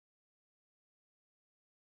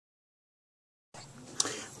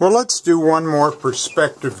Well, let's do one more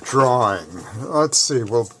perspective drawing. Let's see,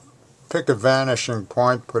 we'll pick a vanishing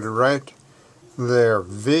point, put it right there,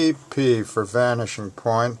 VP for vanishing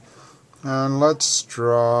point, and let's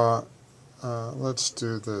draw, let's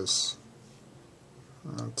do this.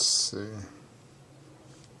 Let's see.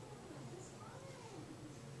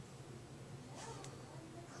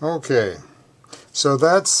 Okay, so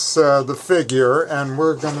that's the figure, and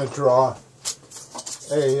we're going to draw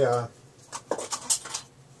a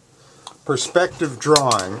perspective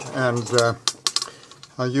drawing, and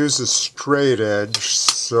I'll use a straight edge,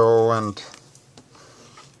 and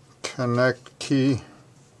connect key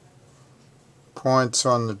points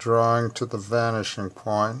on the drawing to the vanishing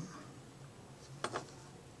point.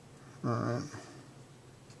 All right.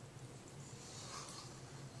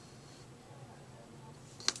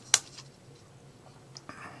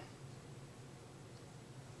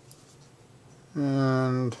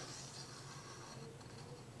 And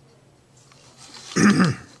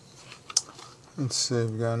let's see,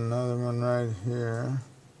 we've got another one right here.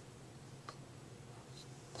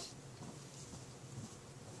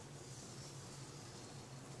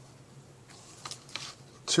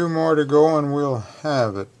 Two more to go and we'll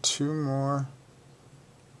have it. Two more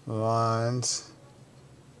lines.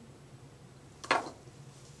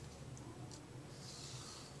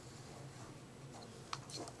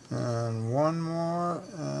 And one more,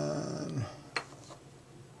 and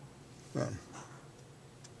good.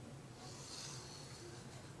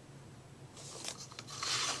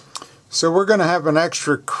 So we're going to have an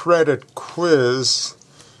extra credit quiz,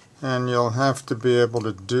 and you'll have to be able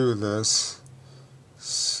to do this.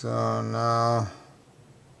 So now,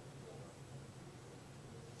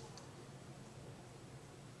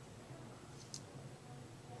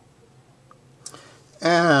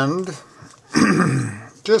 and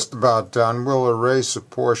just about done. We'll erase a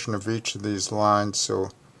portion of each of these lines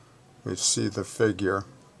so we see the figure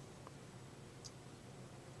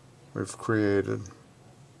we've created.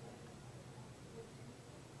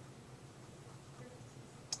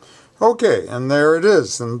 Okay, and there it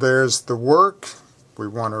is, and there's the work. We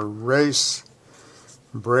want to erase,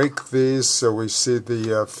 break these so we see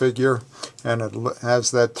the figure, and it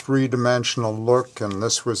has that three-dimensional look, and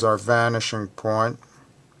this was our vanishing point.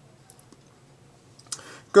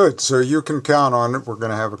 Good, so you can count on it. We're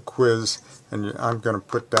going to have a quiz, and I'm going to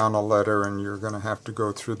put down a letter, and you're going to have to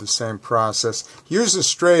go through the same process. Use a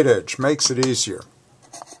straight edge, makes it easier.